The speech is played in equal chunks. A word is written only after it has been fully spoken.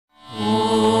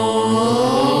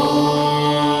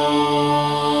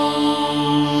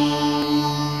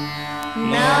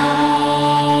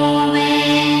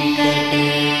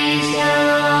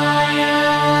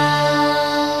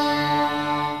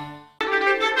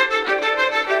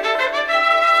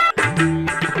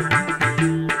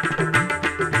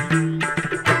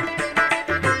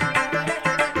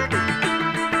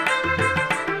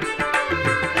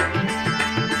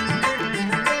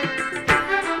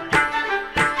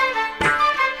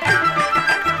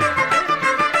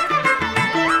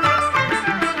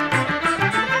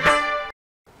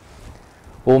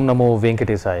ఓం నమో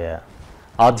వెంకటేశాయ.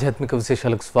 ఆధ్యాత్మిక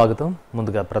విశేషాలకు స్వాగతం.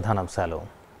 ముందుగా ప్రధానాంశాలు.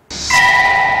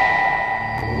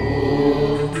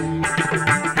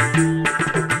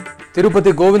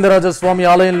 తిరుపతి గోవిందరాజస్వామి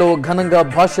ఆలయంలో ఘనంగా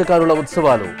భాష్యకారుల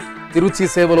ఉత్సవాలు. తిరుచి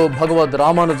సేవలో భగవద్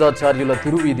రామానుజాచార్యుల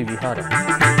తిరువీధి విహారం.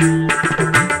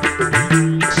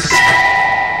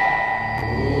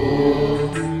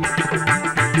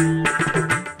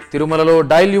 తిరుమలలో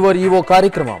డైల్ యువర్ ఈవో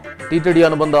కార్యక్రమం. టీటీడీ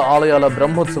అనుబంధ ఆలయాల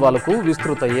బ్రహ్మోత్సవాలకు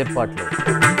విస్తృత ఏర్పాట్లు.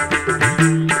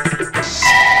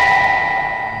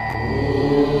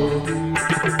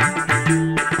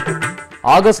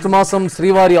 ఆగస్టు మాసం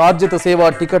శ్రీవారి ఆర్జిత సేవ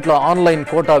టికెట్ల ఆన్లైన్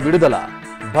కోటా విడుదల.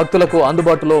 భక్తులకు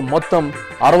అందుబాటులో మొత్తం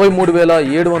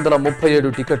 63,737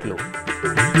 టికెట్లు.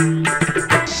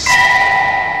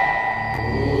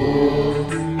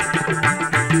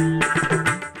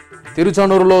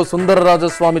 తిరుచానూరులో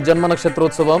సుందరరాజస్వామి జన్మ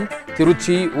నక్షత్రోత్సవం.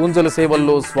 తిరుచి ఊంజల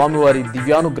సేవల్లో స్వామివారి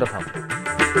దివ్యానుగ్రహం.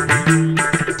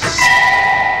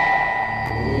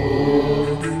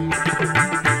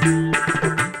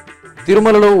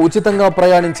 తిరుమలలో ఉచితంగా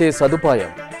ప్రయాణించే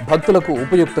సదుపాయం. భక్తులకు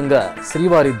ఉపయుక్తంగా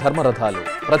శ్రీవారి ధర్మరథాలు.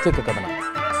 ప్రత్యేక కథనం.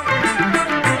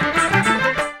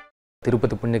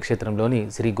 తిరుపతి పుణ్యక్షేత్రంలోని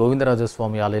శ్రీ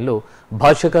గోవిందరాజస్వామి ఆలయంలో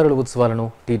భాష్యకారుల ఉత్సవాలను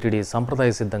టీటీడీ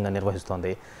సంప్రదాయ సిద్ధంగా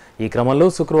నిర్వహిస్తోంది. ఈ క్రమంలో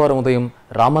శుక్రవారం ఉదయం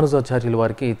రామానుజాచార్యుల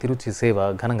వారికి తిరుచి సేవ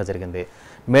ఘనంగా జరిగింది.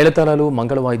 మేళతాళాలు,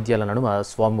 మంగళ వాయిద్యాల నడుమ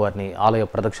స్వామివారిని ఆలయ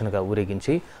ప్రదక్షిణగా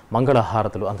ఊరేగించి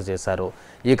మంగళహారతులు అందజేశారు.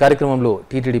 ఈ కార్యక్రమంలో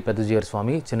టీటీడీ పెద్దజీయర్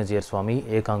స్వామి, చిన్నజీయర్ స్వామి,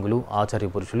 ఏకాంగులు, ఆచార్య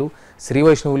పురుషులు, శ్రీ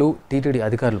వైష్ణవులు, టీటీడీ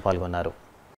అధికారులు పాల్గొన్నారు.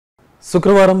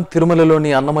 శుక్రవారం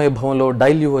తిరుమలలోని అన్నమయ భవన్లో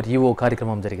డైల్ యువర్ ఈవో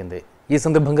కార్యక్రమం జరిగింది. ఈ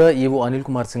సందర్భంగా ఈవో అనిల్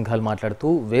కుమార్ సింఘాల్ మాట్లాడుతూ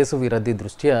వేసవి రద్దీ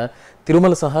దృష్ట్యా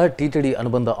తిరుమల సహా టీటీడీ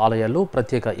అనుబంధ ఆలయాల్లో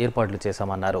ప్రత్యేక ఏర్పాట్లు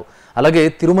చేశామన్నారు. అలాగే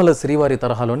తిరుమల శ్రీవారి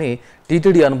తరహాలోనే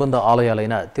టీటీడీ అనుబంధ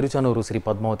ఆలయాలైన తిరుచానూరు శ్రీ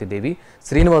పద్మావతి దేవి,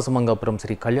 శ్రీనివాసమంగాపురం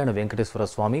శ్రీ కళ్యాణ వెంకటేశ్వర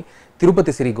స్వామి,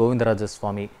 తిరుపతి శ్రీ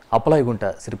గోవిందరాజస్వామి, అప్పలాయగుంట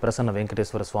శ్రీ ప్రసన్న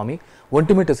వెంకటేశ్వర స్వామి,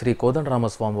 ఒంటిమిట్ట శ్రీ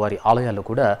కోదండరామస్వామి వారి ఆలయాల్లో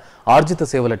కూడా ఆర్జిత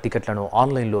సేవల టికెట్లను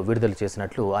ఆన్లైన్లో విడుదల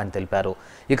చేసినట్లు ఆయన తెలిపారు.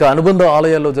 ఇక అనుబంధ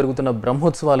ఆలయాల్లో జరుగుతున్న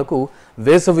బ్రహ్మోత్సవాలకు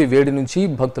వేసవి వేడి నుంచి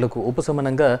భక్తులకు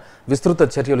ఉపశమనంగా విస్తృత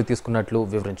చర్యలు తీసుకున్నట్లు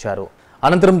వివరించారు.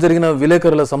 అనంతరం జరిగిన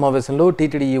విలేకరుల సమావేశంలో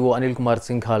TTD EO Anil Kumar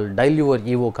Singhal dial your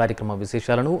EO కార్యక్రమ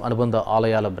విశేషాలను, అనుబంధ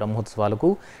ఆలయాల బ్రహ్మోత్సవాలకు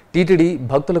టీటీడీ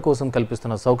భక్తుల కోసం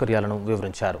కల్పిస్తున్న సౌకర్యాలను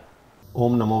వివరించారు.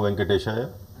 ఓం నమో వెంకటేశాయ.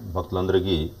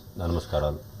 భక్తులందరికీ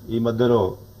నమస్కారాలు. ఈ మధ్యలో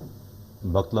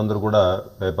భక్తులందరూ కూడా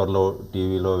పేపర్లో,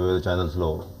 టీవీలో, వివిధ ఛానల్స్లో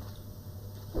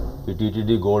ఈ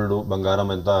టీటీడీ గోల్డ్ బంగారం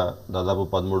ఎంత, దాదాపు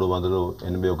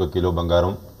 1381 కిలో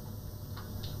బంగారం,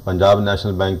 పంజాబ్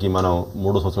నేషనల్ బ్యాంక్కి మనం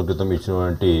 3 సంవత్సరాల క్రితం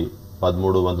ఇచ్చినటువంటి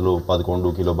 1311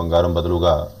 కిలో బంగారం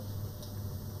బదులుగా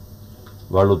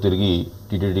వాళ్ళు తిరిగి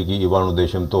టీటీడీకి ఇవ్వాలనే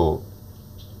ఉద్దేశంతో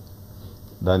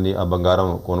ఆ బంగారం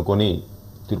కొనుక్కొని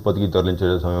తిరుపతికి తరలించే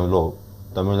సమయంలో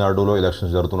తమిళనాడులో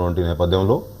ఎలక్షన్స్ జరుగుతున్నటువంటి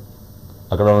నేపథ్యంలో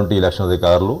అక్కడ ఉన్నటువంటి ఎలక్షన్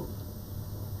అధికారులు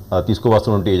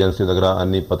తీసుకువస్తున్నటువంటి ఏజెన్సీ దగ్గర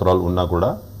అన్ని పత్రాలు ఉన్నా కూడా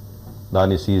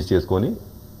దాన్ని సీజ్ చేసుకొని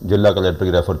జిల్లా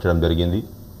కలెక్టర్కి రెఫర్ చేయడం జరిగింది.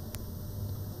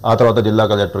 ఆ తర్వాత జిల్లా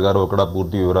కలెక్టర్ గారు అక్కడ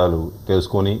పూర్తి వివరాలు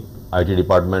తెలుసుకొని ఐటీ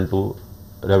డిపార్ట్మెంటు,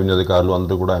 రెవెన్యూ అధికారులు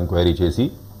అందరూ కూడా ఎంక్వైరీ చేసి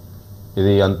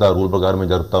ఇది అంతా రూల్ ప్రకారమే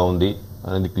జరుగుతూ ఉంది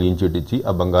అనేది క్లీన్ చిట్ ఇచ్చి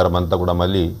ఆ బంగారం అంతా కూడా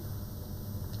మళ్ళీ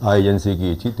ఆ ఏజెన్సీకి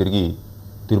ఇచ్చి తిరిగి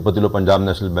తిరుపతిలో పంజాబ్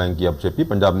నేషనల్ బ్యాంక్కి అప్పచెప్పి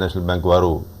పంజాబ్ నేషనల్ బ్యాంక్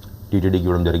వారు టీటీడీకి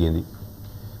ఇవ్వడం జరిగింది.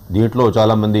 దీంట్లో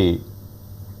చాలామంది,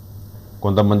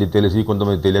 కొంతమంది తెలిసి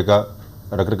కొంతమంది తెలియక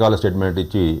రకరకాల స్టేట్మెంట్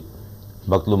ఇచ్చి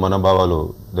భక్తులు మనోభావాలు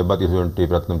దెబ్బతీసేటువంటి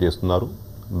ప్రయత్నం చేస్తున్నారు.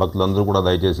 భక్తులందరూ కూడా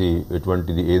దయచేసి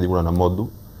ఎటువంటిది ఏది కూడా నమ్మవద్దు.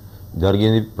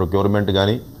 జరిగింది ప్రొక్యూర్మెంట్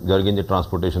కానీ, జరిగింది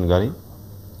ట్రాన్స్పోర్టేషన్ కానీ,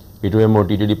 ఇటువేమో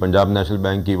టీటీడీ పంజాబ్ నేషనల్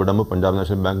బ్యాంక్కి ఇవ్వడము, పంజాబ్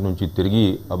నేషనల్ బ్యాంక్ నుంచి తిరిగి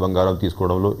ఆ బంగారం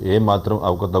తీసుకోవడంలో ఏమాత్రం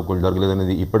అవకతవకలు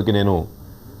జరగలేదనేది ఇప్పటికీ నేను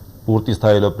పూర్తి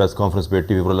స్థాయిలో ప్రెస్ కాన్ఫరెన్స్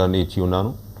పెట్టి వివరాలన్నీ ఇచ్చి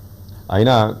ఉన్నాను.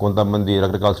 అయినా కొంతమంది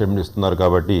రకరకాల స్టేట్మెంట్ ఇస్తున్నారు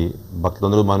కాబట్టి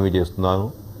భక్తులందరూ మనవి చేస్తున్నారు.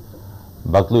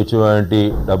 భక్తులు ఇచ్చేటువంటి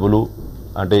డబ్బులు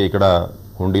అంటే ఇక్కడ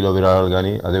హుండీలో విరాళాలు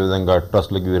కానీ, అదేవిధంగా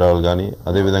ట్రస్టులకి విరాళాలు కానీ,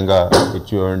 అదేవిధంగా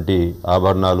ఇచ్చేటువంటి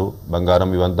ఆభరణాలు, బంగారం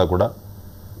ఇవంతా కూడా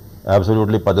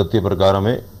అబ్సల్యూట్లీ పద్ధతి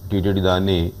ప్రకారమే టీటీడీ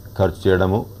దాన్ని ఖర్చు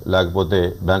చేయడము, లేకపోతే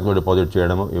బ్యాంకులో డిపాజిట్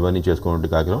చేయడము, ఇవన్నీ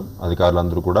చేసుకునే కార్యక్రమం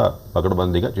అధికారులందరూ కూడా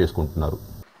పకడ్బందీగా చేసుకుంటున్నారు.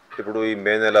 ఇప్పుడు ఈ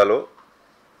మే నెలలో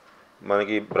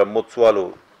మనకి బ్రహ్మోత్సవాలు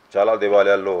చాలా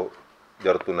దేవాలయాల్లో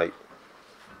జరుగుతున్నాయి.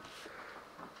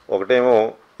 ఒకటేమో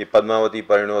ఈ పద్మావతి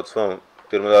పరిణయోత్సవం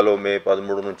తిరుమలలో మే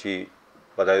 13 నుంచి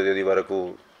 15 తేదీ వరకు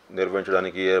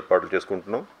నిర్వహించడానికి ఏర్పాట్లు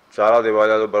చేసుకుంటున్నాం. చాలా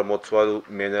దేవాలయాలు బ్రహ్మోత్సవాలు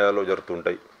మే నెలలో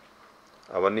జరుగుతుంటాయి.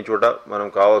 అవన్నీ చోట మనం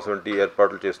కావాల్సినటువంటి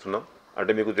ఏర్పాట్లు చేస్తున్నాం.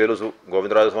 అంటే మీకు తెలుసు,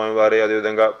 గోవిందరాజస్వామి వారి,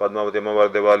 అదేవిధంగా పద్మావతి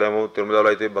అమ్మవారి దేవాలయము తిరుమలలో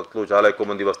అయితే భక్తులు చాలా ఎక్కువ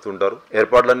మంది వస్తుంటారు.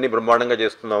 ఏర్పాట్లన్నీ బ్రహ్మాండంగా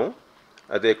చేస్తున్నాము.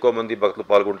 అయితే ఎక్కువ మంది భక్తులు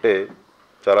పాల్గొంటే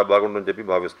చాలా బాగుంటుందని చెప్పి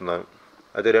భావిస్తున్నాను.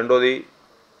 అయితే రెండోది,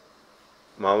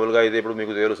 మామూలుగా ఇది ఇప్పుడు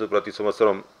మీకు తెలుసు, ప్రతి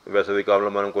సంవత్సరం వేసవి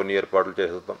కాలంలో మనం కొన్ని ఏర్పాట్లు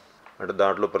చేస్తాం. అంటే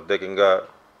దాంట్లో ప్రత్యేకంగా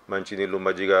మంచినీళ్ళు,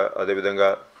 మజ్జిగ, అదేవిధంగా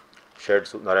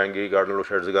షెడ్స్, నారాయణగిరి గార్డెన్లో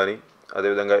షెడ్స్ కానీ,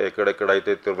 అదేవిధంగా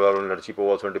ఎక్కడెక్కడైతే తిరుమలలో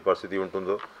నడిచిపోవాల్సిన పరిస్థితి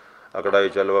ఉంటుందో అక్కడ ఈ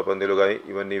చల్లవ పందిలు కానీ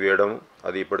ఇవన్నీ వేయడం,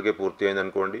 అది ఇప్పటికే పూర్తి అయింది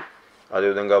అనుకోండి.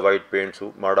 అదేవిధంగా వైట్ పెయింట్స్,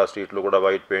 మాడా స్ట్రీట్లో కూడా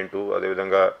వైట్ పెయింటు,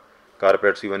 అదేవిధంగా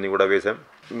కార్పెట్స్ ఇవన్నీ కూడా వేశాం.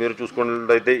 మీరు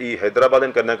చూసుకున్నట్లయితే ఈ హైదరాబాద్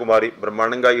అండ్ కన్యాకుమారి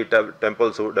బ్రహ్మాండంగా ఈ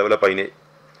టెంపుల్స్ డెవలప్ అయినాయి.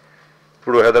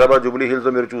 ఇప్పుడు హైదరాబాద్ జూబ్లీ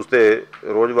హిల్స్లో మీరు చూస్తే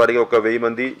రోజువారీగా 1000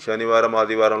 మంది, శనివారం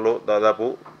ఆదివారంలో దాదాపు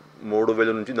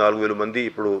 3000 నుంచి 4000 మంది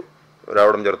ఇప్పుడు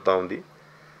రావడం జరుగుతూ ఉంది.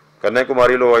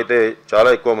 కన్యాకుమారిలో అయితే చాలా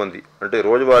ఎక్కువ మంది, అంటే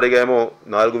రోజువారీగా ఏమో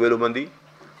 4000 మంది,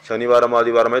 శనివారం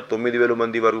ఆదివారం అయితే 9000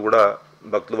 మంది వరకు కూడా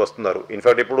భక్తులు వస్తున్నారు.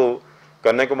 ఇన్ఫ్యాక్ట్ ఇప్పుడు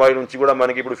కన్యాకుమారి నుంచి కూడా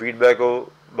మనకి ఇప్పుడు ఫీడ్బ్యాక్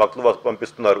భక్తులు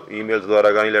పంపిస్తున్నారు, ఈమెయిల్స్ ద్వారా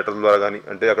కానీ లెటర్స్ ద్వారా కానీ,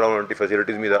 అంటే అక్కడ ఉన్నటువంటి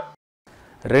ఫెసిలిటీస్ మీద.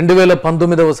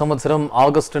 2019వ సంవత్సరం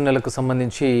ఆగస్టు నెలకు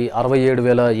సంబంధించి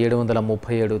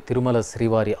 67,737 తిరుమల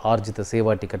శ్రీవారి ఆర్జిత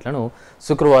సేవా టికెట్లను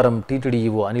శుక్రవారం టీటీడీ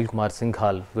ఈవో అనిల్ కుమార్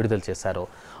సింఘాల్ విడుదల చేశారు.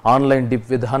 ఆన్లైన్ డిప్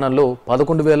విధానంలో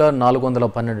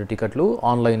 11,412 టికెట్లు,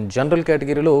 ఆన్లైన్ జనరల్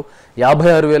కేటగిరీలో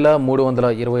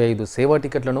 56,325 సేవా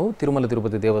టికెట్లను తిరుమల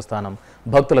తిరుపతి దేవస్థానం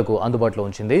భక్తులకు అందుబాటులో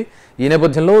ఉంచింది. ఈ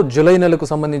నేపథ్యంలో జూలై నెలకు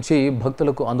సంబంధించి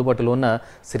భక్తులకు అందుబాటులో ఉన్న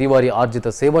శ్రీవారి ఆర్జిత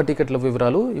సేవా టికెట్ల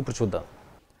వివరాలు ఇప్పుడు చూద్దాం.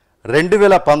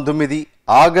 2019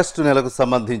 ఆగస్టు నెలకు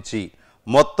సంబంధించి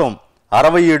మొత్తం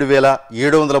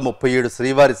 67,737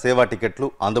 శ్రీవారి సేవా టికెట్లు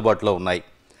అందుబాటులో ఉన్నాయి.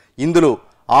 ఇందులో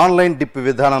ఆన్లైన్ డిప్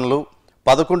విధానంలో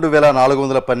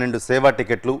 11,412 సేవా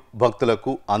టికెట్లు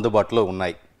భక్తులకు అందుబాటులో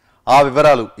ఉన్నాయి. ఆ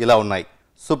వివరాలు ఇలా ఉన్నాయి.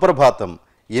 సుప్రభాతం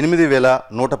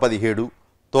 8,117,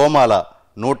 తోమాల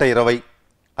 120,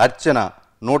 అర్చన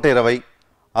 120,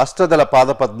 అష్టదళ పాద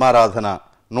పద్మారాధన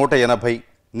 180,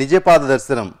 నిజపాద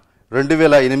దర్శనం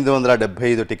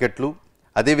 2,875 టికెట్లు.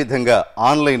 అదేవిధంగా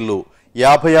ఆన్లైన్లో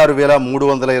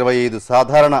 56,325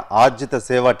 సాధారణ ఆర్జిత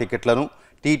సేవా టికెట్లను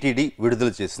టీటీడీ విడుదల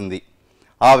చేసింది.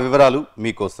 ఆ వివరాలు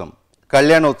మీకోసం.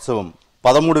 కళ్యాణోత్సవం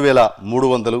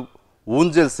 13,300,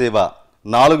 ఊంజల్ సేవ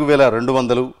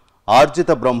 4,200, ఆర్జిత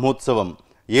బ్రహ్మోత్సవం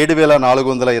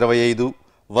 7,425,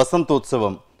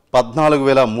 వసంతోత్సవం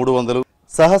 14,300,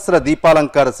 సహస్ర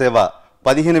దీపాలంకార సేవ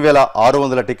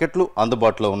 15,600 టికెట్లు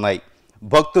అందుబాటులో ఉన్నాయి.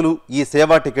 భక్తులు ఈ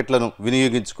సేవా టికెట్లను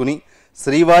వినియోగించుకుని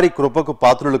శ్రీవారి కృపకు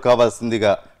పాత్రులు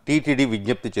కావాల్సిందిగా టీటీడీ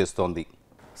విజ్ఞప్తి చేస్తోంది.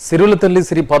 సిరుల తల్లి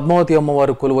శ్రీ పద్మావతి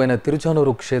అమ్మవారు కొలువైన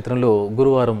తిరుచానూరు క్షేత్రంలో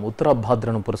గురువారం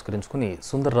ఉత్తరాభాద్రను పురస్కరించుకుని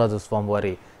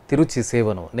సుందరరాజస్వామివారి తిరుచి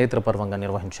సేవను నేత్రపర్వంగా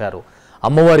నిర్వహించారు.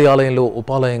 అమ్మవారి ఆలయంలో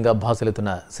ఉపాలయంగా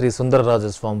భాసలుతున్న శ్రీ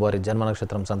సుందరరాజస్వామివారి జన్మ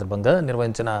నక్షత్రం సందర్భంగా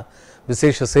నిర్వహించిన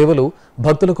విశేష సేవలు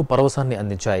భక్తులకు పరవశాన్ని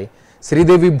అందించాయి.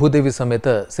 శ్రీదేవి భూదేవి సమేత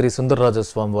శ్రీ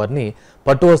సుందరరాజస్వామి వారిని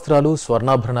పట్టు వస్త్రాలు,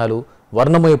 స్వర్ణాభరణాలు,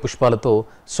 వర్ణమయ పుష్పాలతో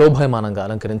శోభాయమానంగా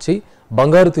అలంకరించి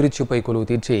బంగారు తిరుచిపై కొలువు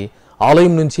తీర్చి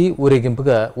ఆలయం నుంచి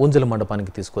ఊరేగింపుగా ఊంజల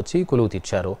మండపానికి తీసుకొచ్చి కొలువు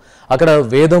తీర్చారు. అక్కడ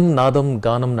వేదం, నాదం,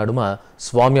 గానం నడుమ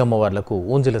స్వామి అమ్మవార్లకు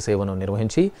ఊంజల సేవను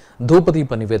నిర్వహించి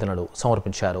ధూపదీప నివేదనలు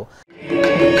సమర్పించారు.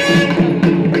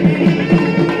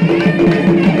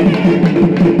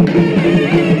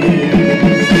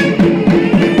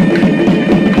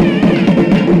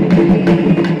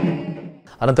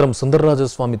 అనంతరం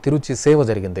సుందరరాజస్వామి తిరుచి సేవ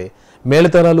జరిగింది.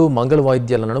 మేళతాళాలు, మంగళ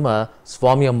వాయిద్యాల నడుమ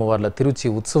స్వామి అమ్మవార్ల తిరుచి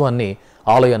ఉత్సవాన్ని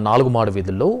ఆలయ 4 మాడ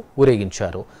వీధుల్లో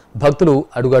ఊరేగించారు. భక్తులు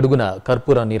అడుగడుగున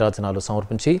కర్పూర నీరాజనాలు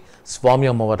సమర్పించి స్వామి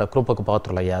అమ్మవార్ల కృపకు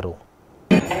పాత్రులయ్యారు.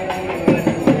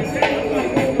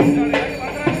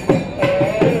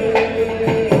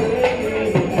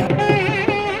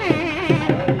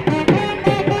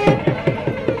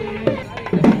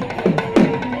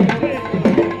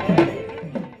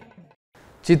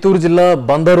 చిత్తూరు జిల్లా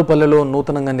బందారుపల్లెలో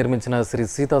నూతనంగా నిర్మించిన శ్రీ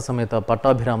సీతా సమేత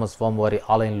పట్టాభిరామ స్వామివారి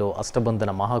ఆలయంలో అష్టబంధన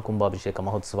మహాకుంభాభిషేక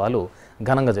మహోత్సవాలు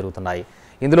ఘనంగా జరుగుతున్నాయి.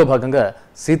 ఇందులో భాగంగా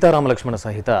సీతారామ లక్ష్మణ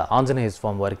సహిత ఆంజనేయ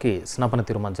స్వామివారికి స్నపన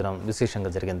తిరుమంజనం విశేషంగా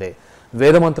జరిగింది.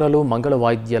 వేదమంత్రాలు, మంగళ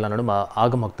వాయిద్యాల నడుమ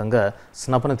ఆగమోక్తంగా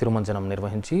స్నపన తిరుమంజనం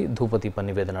నిర్వహించి ధూపదీప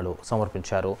నివేదనలు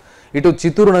సమర్పించారు. ఇటు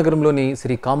చిత్తూరు నగరంలోని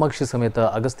శ్రీ కామాక్షి సమేత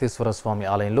అగస్తేశ్వర స్వామి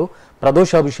ఆలయంలో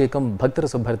ప్రదోషాభిషేకం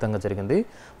భక్తిరసభరితంగా జరిగింది.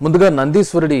 ముందుగా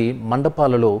నందీశ్వరుడి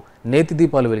మండపాలలో నేతి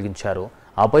దీపాలు వెలిగించారు.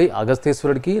 ఆపై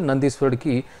అగస్తేశ్వరుడికి,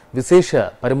 నందీశ్వరుడికి విశేష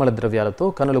పరిమళ ద్రవ్యాలతో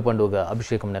కనుల పండుగ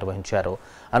అభిషేకం నిర్వహించారు.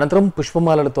 అనంతరం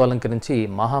పుష్పమాలలతో అలంకరించి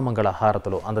మహామంగళ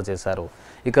హారతులు అందజేశారు.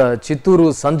 ఇక చిత్తూరు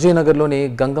సంజయ్ నగర్లోని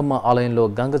గంగమ్మ ఆలయంలో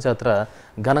గంగ జాతర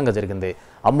ఘనంగా జరిగింది.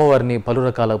 అమ్మవారిని పలు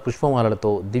రకాల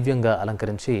పుష్పమాలలతో దివ్యంగా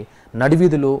అలంకరించి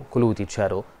నడివీధిలో కొలువు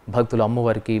తీర్చారు. భక్తులు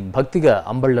అమ్మవారికి భక్తిగా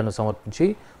అంబళ్లను సమర్పించి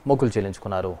మొక్కులు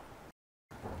చెల్లించుకున్నారు.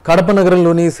 కడప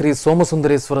నగరంలోని శ్రీ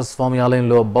సోమసుందరేశ్వర స్వామి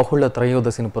ఆలయంలో బహుళ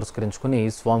త్రయోదశిని పురస్కరించుకుని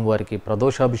స్వామివారికి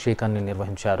ప్రదోషాభిషేకాన్ని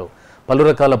నిర్వహించారు. పలు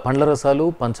రకాల పండ్ల రసాలు,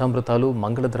 పంచామృతాలు,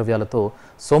 మంగళ ద్రవ్యాలతో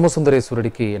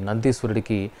సోమసుందరేశ్వరుడికి,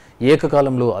 నందీశ్వరుడికి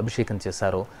ఏకకాలంలో అభిషేకం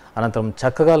చేశారు. అనంతరం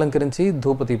చక్కగా అలంకరించి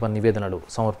ధూపదీప నివేదనలు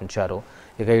సమర్పించారు.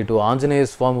 ఇక ఇటు ఆంజనేయ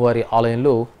స్వామివారి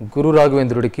ఆలయంలో గురు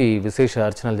రాఘవేంద్రుడికి విశేష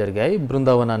అర్చనలు జరిగాయి.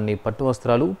 బృందావనాన్ని పట్టు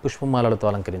వస్త్రాలు, పుష్పమాలలతో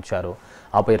అలంకరించారు.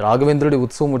 ఆపై రాఘవేంద్రుడి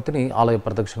ఉత్సవమూర్తిని ఆలయ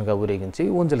ప్రదక్షిణగా ఊరేగించి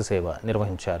ఊంజల సేవ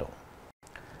నిర్వహించారు.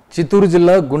 చిత్తూరు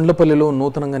జిల్లా గుండ్లపల్లిలో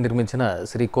నూతనంగా నిర్మించిన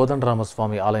శ్రీ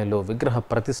కోదండరామస్వామి ఆలయంలో విగ్రహ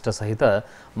ప్రతిష్ఠ సహిత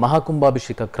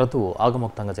మహాకుంభాభిషేక క్రతువు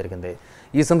ఆగమోక్తంగా జరిగింది.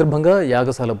 ఈ సందర్భంగా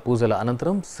యాగశాల పూజల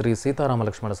అనంతరం శ్రీ సీతారామ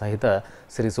లక్ష్మణ సహిత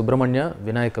శ్రీ సుబ్రహ్మణ్య,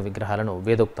 వినాయక విగ్రహాలను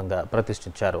వేదోక్తంగా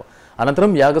ప్రతిష్ఠించారు.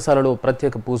 అనంతరం యాగశాలలో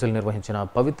ప్రత్యేక పూజలు నిర్వహించిన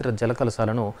పవిత్ర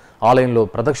జలకలశాలను ఆలయంలో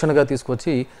ప్రదక్షిణగా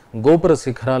తీసుకొచ్చి గోపుర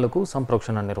శిఖరాలకు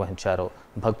సంప్రోక్షణ నిర్వహించారు.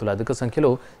 భక్తులు అధిక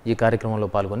సంఖ్యలో ఈ కార్యక్రమంలో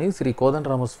పాల్గొని శ్రీ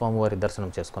కోదండరామస్వామి వారి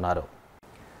దర్శనం చేసుకున్నారు.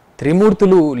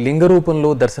 త్రిమూర్తులు లింగ రూపంలో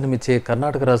దర్శనమిచ్చే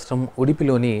కర్ణాటక రాష్ట్రం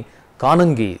ఉడిపిలోని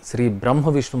కానంగి శ్రీ బ్రహ్మ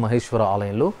విష్ణు మహేశ్వర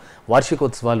ఆలయంలో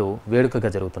వార్షికోత్సవాలు వేడుకగా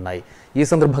జరుగుతున్నాయి. ఈ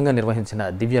సందర్భంగా నిర్వహించిన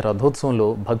దివ్య రథోత్సవంలో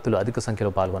భక్తులు అధిక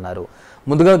సంఖ్యలో పాల్గొన్నారు.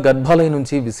 ముందుగా గర్భాలయం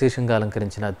నుంచి విశేషంగా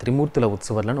అలంకరించిన త్రిమూర్తుల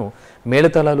ఉత్సవాలను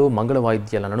మేళతాళాలు, మంగళ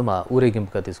వాయిద్యాల నడుమ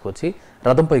ఊరేగింపుగా తీసుకొచ్చి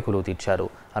రథంపై కొలువు తీర్చారు.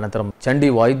 అనంతరం చండీ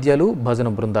వాయిద్యాలు, భజన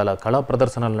బృందాల కళా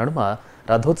ప్రదర్శనల నడుమ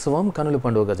రథోత్సవం కనుల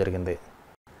పండుగగా జరిగింది.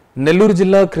 నెల్లూరు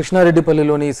జిల్లా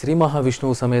కృష్ణారెడ్డిపల్లిలోని శ్రీ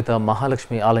మహావిష్ణువు సమేత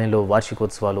మహాలక్ష్మి ఆలయంలో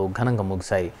వార్షికోత్సవాలు ఘనంగా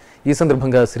ముగిశాయి. ఈ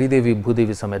సందర్భంగా శ్రీదేవి,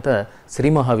 భూదేవి సమేత శ్రీ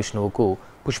మహావిష్ణువుకు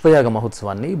పుష్పయాగ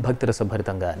మహోత్సవాన్ని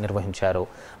భక్తిరసభరితంగా నిర్వహించారు.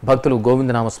 భక్తులు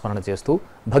గోవిందనామస్మరణ చేస్తూ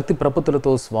భక్తి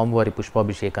ప్రపత్తులతో స్వామివారి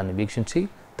పుష్పాభిషేకాన్ని వీక్షించి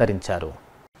తరించారు.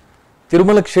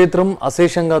 తిరుమల క్షేత్రం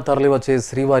అశేషంగా తరలివచ్చే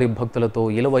శ్రీవారి భక్తులతో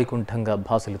ఇలవైకుంఠంగా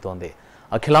భాసిల్లుతోంది.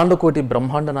 అఖిలాండకోటి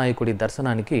బ్రహ్మాండ నాయకుడి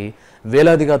దర్శనానికి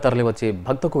వేలాదిగా తరలివచ్చే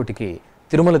భక్తకోటికి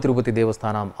తిరుమల తిరుపతి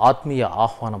దేవస్థానం ఆత్మీయ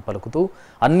ఆహ్వానం పలుకుతూ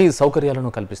అన్ని సౌకర్యాలను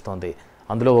కల్పిస్తోంది.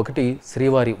 అందులో ఒకటి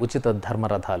శ్రీవారి ఉచిత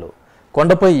ధర్మరథాలు.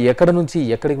 కొండపై ఎక్కడ నుంచి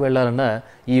ఎక్కడికి వెళ్లాలన్నా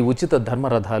ఈ ఉచిత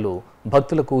ధర్మరథాలు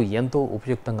భక్తులకు ఎంతో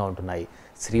ఉపయుక్తంగా ఉంటున్నాయి.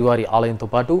 శ్రీవారి ఆలయంతో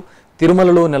పాటు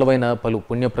తిరుమలలో నెలవైన పలు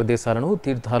పుణ్య ప్రదేశాలను,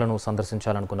 తీర్థాలను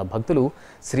సందర్శించాలనుకున్న భక్తులు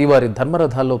శ్రీవారి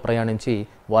ధర్మరథాల్లో ప్రయాణించి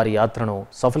వారి యాత్రను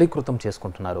సఫలీకృతం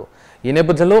చేసుకుంటున్నారు. ఈ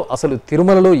నేపథ్యంలో అసలు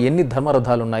తిరుమలలో ఎన్ని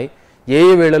ధర్మరథాలున్నాయి, ఏ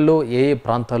వేళల్లో ఏ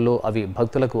ప్రాంతాల్లో అవి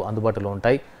భక్తులకు అందుబాటులో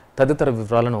ఉంటాయి, తదితర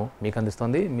వివరాలను మీకు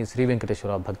అందిస్తోంది మీ శ్రీ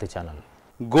వెంకటేశ్వర భక్తి ఛానల్.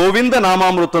 గోవింద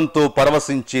నామామృతంతో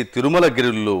పరవశించే తిరుమల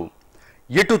గిరుల్లో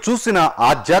ఎటు చూసిన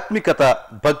ఆధ్యాత్మికత,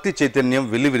 భక్తి చైతన్యం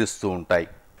వెల్లివిరుస్తూ ఉంటాయి.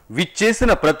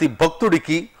 విచ్చేసిన ప్రతి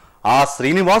భక్తుడికి ఆ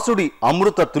శ్రీనివాసుడి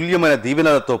అమృత తుల్యమైన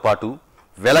దీవెనలతో పాటు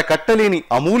వెలకట్టలేని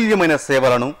అమూల్యమైన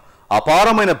సేవలను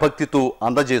అపారమైన భక్తితో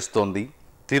అందజేస్తోంది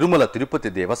తిరుమల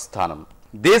తిరుపతి దేవస్థానం.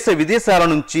 దేశ విదేశాల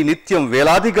నుంచి నిత్యం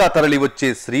వేలాదిగా తరలివచ్చే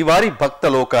శ్రీవారి భక్త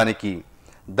లోకానికి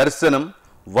దర్శనం,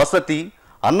 వసతి,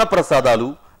 అన్నప్రసాదాలు,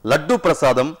 లడ్డూ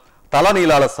ప్రసాదం,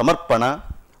 తలనీలాల సమర్పణ,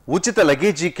 ఉచిత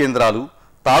లగేజీ కేంద్రాలు,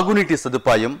 తాగునీటి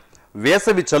సదుపాయం,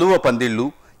 వేసవి చలువ పందిళ్లు,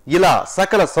 ఇలా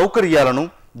సకల సౌకర్యాలను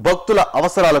భక్తుల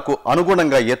అవసరాలకు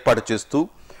అనుగుణంగా ఏర్పాటు చేస్తూ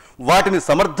వాటిని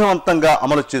సమర్థవంతంగా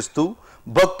అమలు చేస్తూ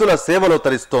భక్తుల సేవలో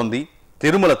తరిస్తోంది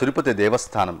తిరుమల తిరుపతి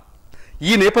దేవస్థానం.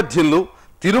 ఈ నేపథ్యంలో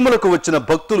తిరుమలకు వచ్చిన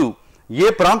భక్తులు ఏ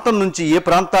ప్రాంతం నుంచి ఏ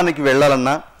ప్రాంతానికి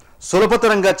వెళ్లాలన్నా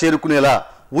సులభతరంగా చేరుకునేలా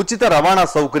ఉచిత రవాణా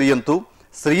సౌకర్యంతో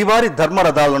శ్రీవారి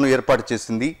ధర్మరథాలను ఏర్పాటు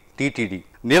చేసింది టీటీడీ.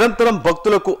 నిరంతరం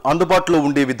భక్తులకు అందుబాటులో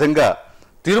ఉండే విధంగా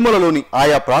తిరుమలలోని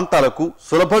ఆయా ప్రాంతాలకు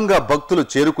సులభంగా భక్తులు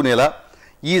చేరుకునేలా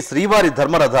ఈ శ్రీవారి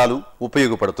ధర్మరథాలు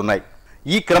ఉపయోగపడుతున్నాయి.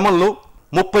 ఈ క్రమంలో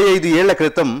 35 ఏళ్ల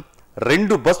క్రితం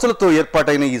 2 బస్సులతో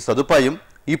ఏర్పాటైన ఈ సదుపాయం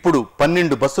ఇప్పుడు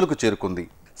 12 బస్సులకు చేరుకుంది.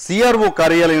 సిఆర్ఓ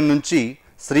కార్యాలయం నుంచి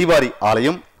శ్రీవారి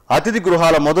ఆలయం, అతిథి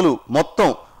గృహాల మొదలు మొత్తం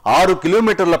 6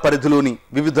 కిలోమీటర్ల పరిధిలోని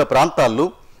వివిధ ప్రాంతాల్లో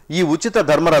ఈ ఉచిత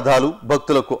ధర్మరథాలు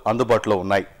భక్తులకు అందుబాటులో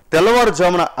ఉన్నాయి.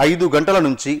 తెల్లవారుజామున 5 గంటల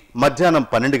నుంచి మధ్యాహ్నం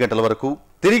 12 గంటల వరకు,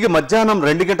 తిరిగి మధ్యాహ్నం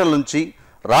 2 గంటల నుంచి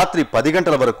రాత్రి 10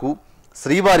 గంటల వరకు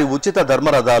శ్రీవారి ఉచిత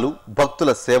ధర్మరథాలు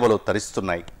భక్తుల సేవలో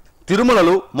తరిస్తున్నాయి.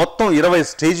 తిరుమలలో మొత్తం 20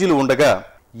 స్టేజీలు ఉండగా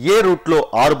ఏ రూట్లో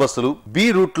 6 బస్సులు, బి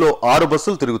రూట్లో 6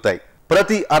 బస్సులు తిరుగుతాయి.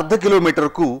 ప్రతి అర్ధ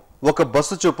కిలోమీటర్కు ఒక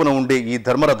బస్సు చొప్పున ఉండే ఈ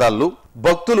ధర్మరథాల్లో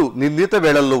భక్తులు నిర్ణీత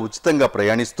వేళల్లో ఉచితంగా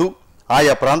ప్రయాణిస్తూ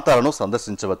ఆయా ప్రాంతాలను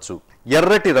సందర్శించవచ్చు.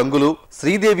 ఎర్రటి రంగులు,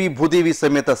 శ్రీదేవి, భూదేవి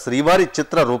సమేత శ్రీవారి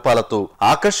చిత్ర రూపాలతో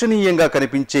ఆకర్షణీయంగా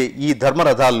కనిపించే ఈ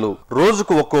ధర్మరథాల్లో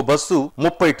రోజుకు ఒక్కో బస్సు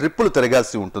 30 ట్రిప్పులు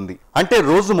తిరగాల్సి ఉంటుంది. అంటే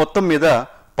రోజు మొత్తం మీద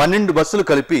 12 బస్సులు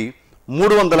కలిపి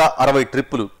 360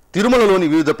 ట్రిప్పులు తిరుమలలోని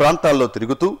వివిధ ప్రాంతాల్లో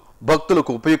తిరుగుతూ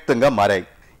భక్తులకు ఉపయుక్తంగా మారాయి.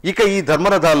 ఇక ఈ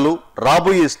ధర్మరథాల్లో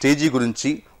రాబోయే స్టేజీ గురించి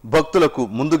భక్తులకు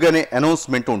ముందుగానే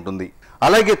అనౌన్స్మెంట్ ఉంటుంది.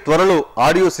 అలాగే త్వరలో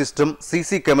ఆడియో సిస్టమ్,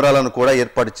 సీసీ కెమెరాలను కూడా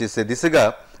ఏర్పాటు చేసే దిశగా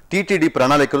టీటీడీ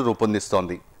ప్రణాళికలు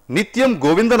రూపొందిస్తోంది. నిత్యం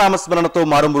గోవింద నామస్మరణతో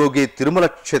మారుమ్రోగే తిరుమల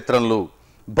క్షేత్రంలో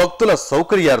భక్తుల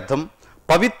సౌకర్యార్థం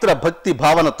పవిత్ర భక్తి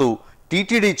భావనతో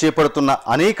టీటీడీ చేపడుతున్న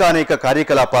అనేక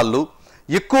కార్యకలాపాల్లో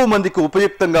ఎక్కువ మందికి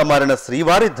ఉపయుక్తంగా మారిన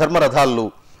శ్రీవారి ధర్మరథాల్లో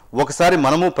ఒకసారి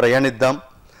మనము ప్రయాణిద్దాం.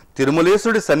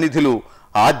 తిరుమలేశుడి సన్నిధిలో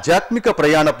ఆధ్యాత్మిక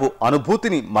ప్రయాణపు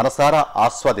అనుభూతిని మనసారా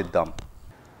ఆస్వాదిద్దాం.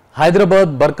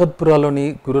 హైదరాబాద్ బర్కత్పురాలోని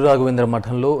గురు రాఘవేంద్ర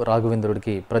మఠంలో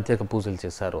రాఘవేంద్రుడికి ప్రత్యేక పూజలు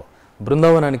చేశారు.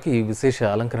 బృందావనానికి విశేష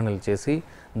అలంకరణలు చేసి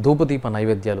ధూపదీప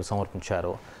నైవేద్యాలు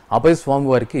సమర్పించారు. ఆపై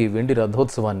స్వామివారికి వెండి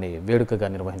రథోత్సవాన్ని వేడుకగా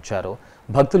నిర్వహించారు.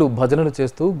 భక్తులు భజనలు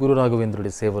చేస్తూ గురు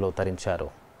రాఘవేంద్రుడి సేవలో తరించారు.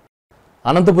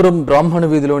 అనంతపురం బ్రాహ్మణ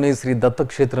వీధిలోని శ్రీ దత్త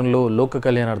క్షేత్రంలో లోక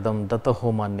కళ్యాణార్థం దత్త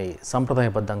హోమాన్ని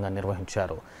సంప్రదాయబద్ధంగా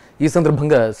నిర్వహించారు. ఈ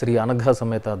సందర్భంగా శ్రీ అనఘ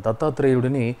సమేత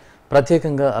దత్తాత్రేయుడిని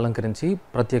ప్రత్యేకంగా అలంకరించి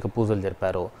ప్రత్యేక పూజలు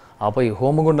జరిపారు. ఆపై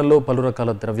హోమగుండంలో పలు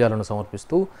రకాల ద్రవ్యాలను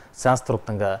సమర్పిస్తూ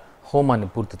శాస్త్రోక్తంగా హోమాన్ని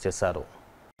పూర్తి చేశారు.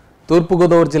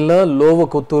 తూర్పుగోదావరి జిల్లా లోవ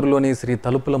కొత్తూరులోని శ్రీ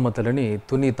తలుపులమ్మ తల్లిని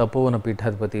తుని తపోవన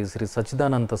పీఠాధిపతి శ్రీ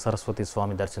సచ్చిదానంద సరస్వతి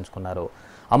స్వామి దర్శించుకున్నారు.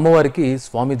 అమ్మవారికి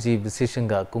స్వామీజీ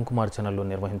విశేషంగా కుంకుమార్చనలు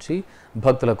నిర్వహించి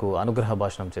భక్తులకు అనుగ్రహ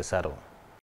భాషణం చేశారు.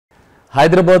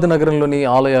 హైదరాబాద్ నగరంలోని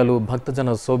ఆలయాలు భక్తజన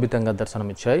శోభితంగా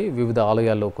దర్శనమిచ్చాయి. వివిధ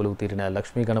ఆలయాల్లో కొలువు తీరిన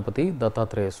లక్ష్మీ గణపతి,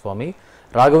 దత్తాత్రేయ స్వామి,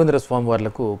 రాఘవేంద్ర స్వామి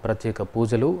వార్లకు ప్రత్యేక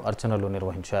పూజలు, అర్చనలు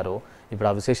నిర్వహించారు. ఇప్పుడు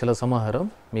ఆ విశేషాల సమాహారం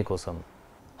మీకోసం.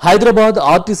 హైదరాబాద్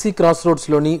ఆర్టీసీ క్రాస్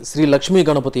రోడ్స్లోని శ్రీ లక్ష్మీ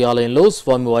గణపతి ఆలయంలో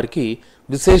స్వామివారికి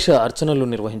విశేష అర్చనలు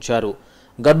నిర్వహించారు.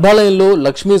 గర్భాలయంలో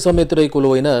లక్ష్మీ సమేతుడై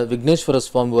కొలువైన విఘ్నేశ్వర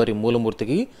స్వామివారి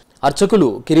మూలమూర్తికి అర్చకులు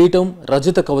కిరీటం,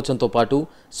 రజిత కవచంతో పాటు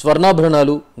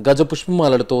స్వర్ణాభరణాలు,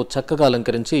 గజపుష్పమాలలతో చక్కగా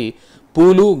అలంకరించి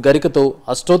పూలు, గరికతో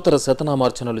అష్టోత్తర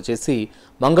శతనామార్చనలు చేసి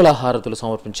మంగళహారతులు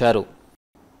సమర్పించారు.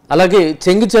 అలాగే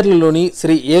చెంగిచెర్లలోని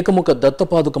శ్రీ ఏకముఖ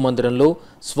దత్తపాదుక మందిరంలో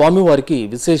స్వామివారికి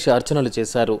విశేష అర్చనలు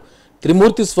చేశారు.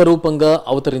 త్రిమూర్తి స్వరూపంగా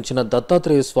అవతరించిన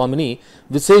దత్తాత్రేయ స్వామిని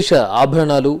విశేష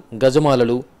ఆభరణాలు,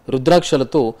 గజమాలలు,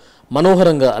 రుద్రాక్షలతో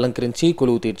మనోహరంగా అలంకరించి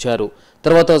కొలువు తీర్చారు.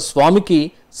 తర్వాత స్వామికి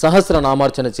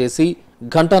సహస్రనామార్చన చేసి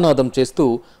ఘంటానాదం చేస్తూ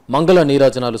మంగళ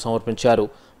నీరాజనాలు సమర్పించారు.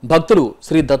 భక్తులు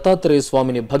శ్రీ దత్తాత్రేయ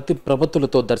స్వామిని భక్తి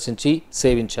ప్రపత్తులతో దర్శించి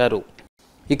సేవించారు.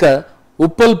 ఇక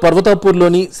ఉప్పల్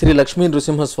పర్వతాపూర్లోని శ్రీ లక్ష్మీ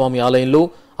నృసింహస్వామి ఆలయంలో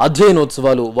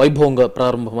అధ్యయనోత్సవాలు వైభవంగా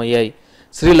ప్రారంభమయ్యాయి.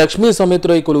 శ్రీ లక్ష్మీ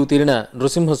సమేతుడై కొలువు తీరిన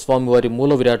నృసింహస్వామి వారి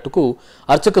మూల విరాట్టుకు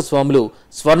అర్చక స్వాములు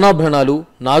స్వర్ణాభరణాలు,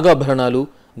 నాగాభరణాలు,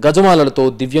 గజమాలలతో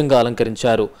దివ్యంగా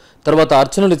అలంకరించారు. తర్వాత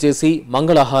అర్చనలు చేసి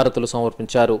మంగళహారతులు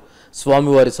సమర్పించారు.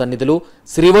 స్వామివారి సన్నిధిలో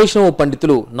శ్రీవైష్ణవ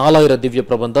పండితులు నాలాయిర దివ్య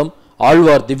ప్రబంధం,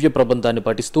 ఆళ్వార్ దివ్య ప్రబంధాన్ని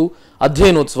పఠిస్తూ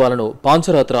అధ్యయనోత్సవాలను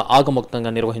పాంచరాత్ర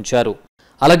ఆగమోక్తంగా నిర్వహించారు.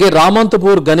 అలాగే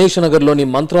రామాంతపూర్ గణేష్ నగర్లోని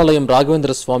మంత్రాలయం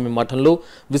రాఘవేంద్ర స్వామి మఠంలో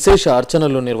విశేష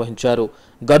అర్చనలు నిర్వహించారు.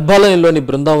 గర్భాలయంలోని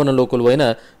బృందావనంలో కొలువైన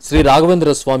శ్రీ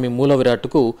రాఘవేంద్ర స్వామి మూల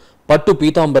విరాట్టుకు పట్టు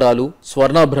పీతాంబరాలు,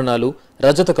 స్వర్ణాభరణాలు,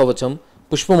 రజత కవచం,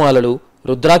 పుష్పమాలలు,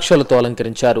 రుద్రాక్షలతో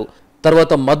అలంకరించారు.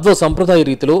 తర్వాత మధ్వ సంప్రదాయ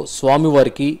రీతిలో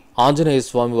స్వామివారికి, ఆంజనేయ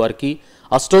స్వామివారికి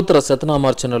అష్టోత్తర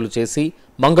శతనామార్చనలు చేసి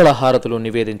మంగళహారతులు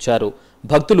నివేదించారు.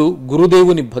 భక్తులు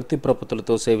గురుదేవుని భక్తి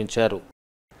ప్రపత్తులతో సేవించారు.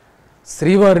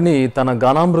 శ్రీవారిని తన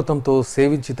గానామృతంతో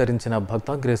సేవించి తరించిన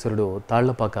భక్తాగ్రేసురుడు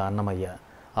తాళ్లపాక అన్నమయ్య.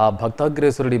 ఆ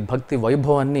భక్తాగ్రేసురుడి భక్తి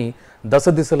వైభవాన్ని దశ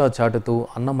దిశలా చాటుతూ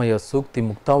అన్నమయ్య సూక్తి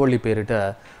ముక్తావళి పేరిట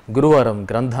గురువారం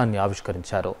గ్రంథాన్ని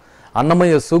ఆవిష్కరించారు.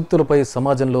 అన్నమయ్య సూక్తులపై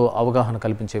సమాజంలో అవగాహన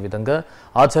కల్పించే విధంగా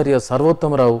ఆచార్య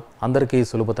సర్వోత్తమరావు అందరికీ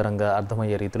సులభతరంగా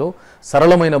అర్థమయ్యే రీతిలో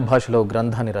సరళమైన భాషలో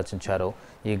గ్రంథాన్ని రచించారు.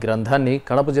 ఈ గ్రంథాన్ని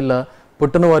కడప జిల్లా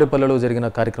పుట్టనవారిపల్లెలో జరిగిన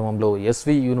కార్యక్రమంలో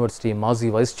ఎస్వి యూనివర్సిటీ మాజీ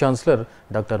వైస్ ఛాన్సలర్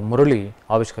డాక్టర్ మురళి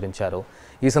ఆవిష్కరించారు.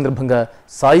 ఈ సందర్భంగా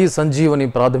సాయి సంజీవని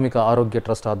ప్రాథమిక ఆరోగ్య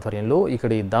ట్రస్ట్ ఆధ్వర్యంలో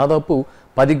ఇక్కడి దాదాపు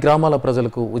 10 గ్రామాల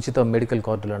ప్రజలకు ఉచిత మెడికల్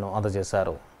కార్డులను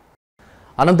అందజేశారు.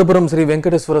 అనంతపురం శ్రీ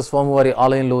వెంకటేశ్వర స్వామివారి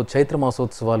ఆలయంలో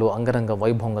చైత్రమాసోత్సవాలు అంగరంగ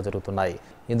వైభవంగా జరుగుతున్నాయి.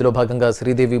 ఇందులో భాగంగా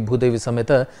శ్రీదేవి భూదేవి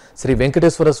సమేత శ్రీ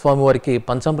వెంకటేశ్వర స్వామివారికి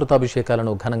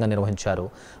పంచామృతాభిషేకాలను ఘనంగా నిర్వహించారు.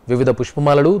 వివిధ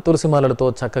పుష్పమాలలు, తులసిమాలలతో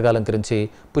చక్కగా అలంకరించి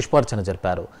పుష్పార్చన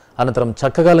జరిపారు. అనంతరం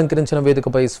చక్కగా అలంకరించిన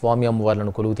వేదికపై స్వామి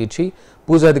అమ్మవార్లను కొలువు తీర్చి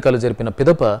పూజాధికారులు జరిపిన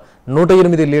పిదప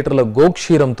 108 లీటర్ల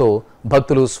గోక్షీరంతో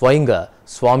భక్తులు స్వయంగా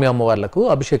స్వామి అమ్మవార్లకు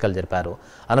అభిషేకాలు జరిపారు.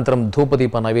 అనంతరం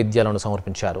ధూపదీప నైవేద్యాలను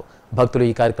సమర్పించారు. భక్తులు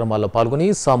ఈ కార్యక్రమాల్లో పాల్గొని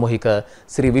సామూహిక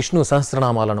శ్రీ విష్ణు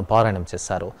సహస్రనామాలను పారాయణం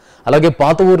చేశారు. అలాగే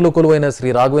పాత ఊర్లో కొలువైన శ్రీ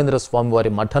రాఘవేంద్ర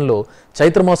స్వామివారి మఠంలో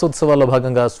చైత్రమాసోత్సవాల్లో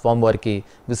భాగంగా స్వామివారికి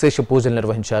విశేష పూజలు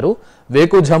నిర్వహించారు.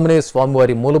 వేకుజామునే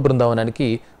స్వామివారి మూల బృందావనానికి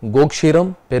గోక్షీరం,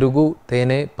 పెరుగు,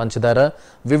 తేనె, పంచదార,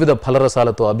 వివిధ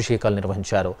ఫలరసాలతో అభిషేకాలు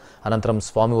నిర్వహించారు. అనంతరం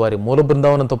స్వామివారి మూల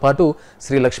బృందావనంతో పాటు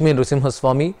శ్రీ లక్ష్మీ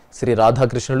నృసింహస్వామి, శ్రీ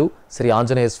రాధాకృష్ణులు, శ్రీ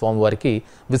ఆంజనేయ స్వామివారికి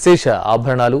విశేష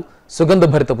ఆభరణాలు,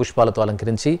 సుగంధభరిత పుష్పాలతో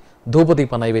అలంకరించి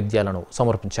ధూపదీప నైవేద్యాలను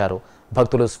సమర్పించారు.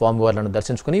 భక్తులు స్వామివార్లను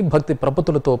దర్శించుకుని భక్తి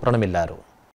ప్రపత్తులతో ప్రణమిల్లారు.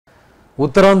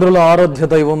 ఉత్తరాంధ్రుల ఆరాధ్య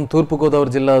దైవం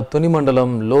తూర్పుగోదావరి జిల్లా తుని మండలం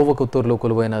లోవకుత్తూరులో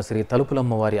కొలువైన శ్రీ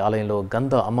తలుపులమ్మవారి ఆలయంలో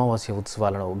గంధ అమావాస్య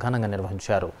ఉత్సవాలను ఘనంగా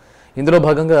నిర్వహించారు. ఇందులో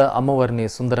భాగంగా అమ్మవారిని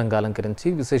సుందరంగా అలంకరించి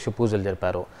విశేష పూజలు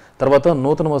జరిపారు. తర్వాత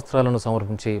నూతన వస్త్రాలను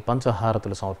సమర్పించి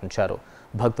పంచహారతులు సమర్పించారు.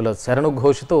 భక్తుల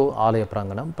శరణుఘోషతో ఆలయ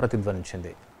ప్రాంగణం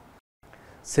ప్రతిధ్వనించింది.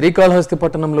 శ్రీకాళహస్తి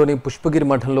పట్టణంలోని పుష్పగిరి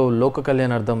మఠంలో లోక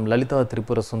కళ్యాణార్థం లలితా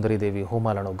త్రిపుర సుందరీదేవి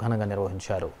హోమాలను ఘనంగా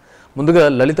నిర్వహించారు. ముందుగా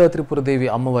లలితా త్రిపురదేవి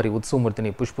అమ్మవారి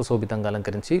ఉత్సవమూర్తిని పుష్పశోభితంగా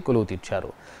అలంకరించి కొలువు తీర్చారు.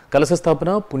 కలశ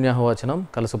స్థాపన, పుణ్యాహవాచనం,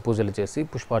 కలశ పూజలు చేసి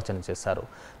పుష్పార్చన చేశారు.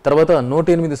 తర్వాత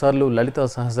 108 సార్లు లలితా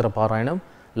సహస్ర పారాయణం,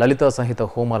 లలితా సహిత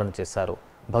హోమాలను చేశారు.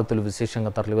 భక్తులు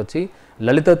విశేషంగా తరలివచ్చి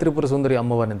లలితా త్రిపుర సుందరి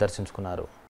అమ్మవారిని దర్శించుకున్నారు.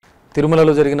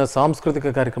 తిరుమలలో జరిగిన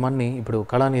సాంస్కృతిక కార్యక్రమాన్ని ఇప్పుడు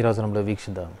కళానీరాజనంలో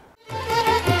వీక్షిద్దాం.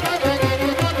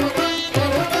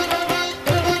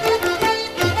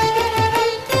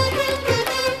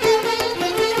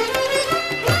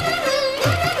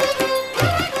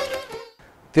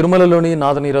 తిరుమలలోని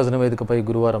నాదనీరాజన వేదికపై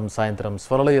గురువారం సాయంత్రం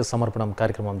స్వరలయ సమర్పణం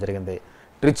కార్యక్రమం జరిగింది.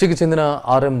 ట్రిచ్చికి చెందిన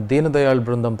ఆర్ఎం దీనదయాళ్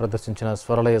బృందం ప్రదర్శించిన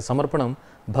స్వరలయ సమర్పణం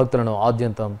భక్తులను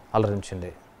ఆద్యంతం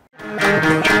అలరించింది.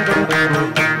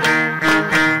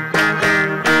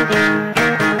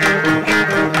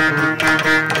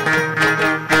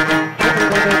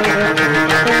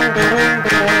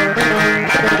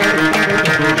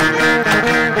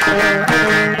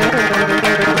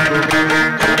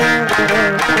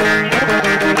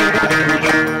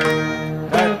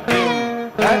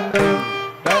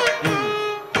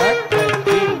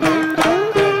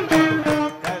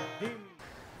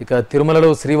 ఇక తిరుమలలో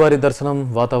శ్రీవారి దర్శనం,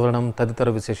 వాతావరణం తదితర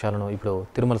విశేషాలను ఇప్పుడు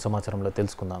తిరుమల సమాచారంలో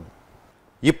తెలుసుకుందాం.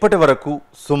 ఇప్పటి వరకు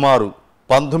సుమారు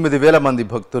 19,000 మంది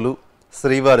భక్తులు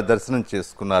శ్రీవారి దర్శనం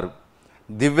చేసుకున్నారు.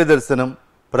 దివ్య దర్శనం,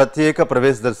 ప్రత్యేక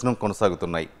ప్రవేశ దర్శనం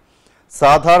కొనసాగుతున్నాయి.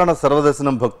 సాధారణ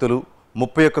సర్వదర్శనం భక్తులు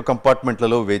 31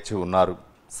 కంపార్ట్మెంట్లలో వేచి ఉన్నారు.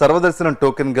 సర్వదర్శనం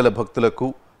టోకెన్ గల భక్తులకు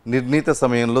నిర్ణీత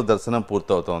సమయంలో దర్శనం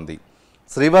పూర్తవుతోంది.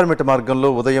 శ్రీవారి మెట్ట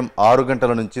మార్గంలో ఉదయం 6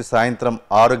 గంటల నుంచి సాయంత్రం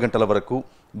 6 గంటల వరకు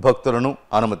భక్తులను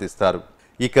అనుమతిస్తారు.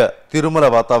 ఇక తిరుమల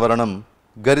వాతావరణం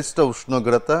గరిష్ట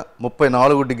ఉష్ణోగ్రత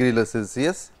 34 డిగ్రీల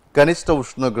సెల్సియస్, కనిష్ట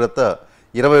ఉష్ణోగ్రత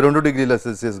 22 డిగ్రీల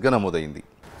సెల్సియస్గా నమోదైంది.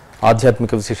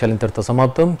 ఆధ్యాత్మిక విశేషాలు ఇంతటితో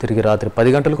సమాప్తం. తిరిగి రాత్రి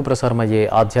 10 గంటలకు ప్రసారమయ్యే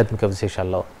ఆధ్యాత్మిక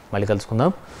విశేషాల్లో మళ్ళీ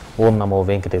కలుసుకుందాం. ఓం నమో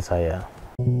వెంకటేశాయ.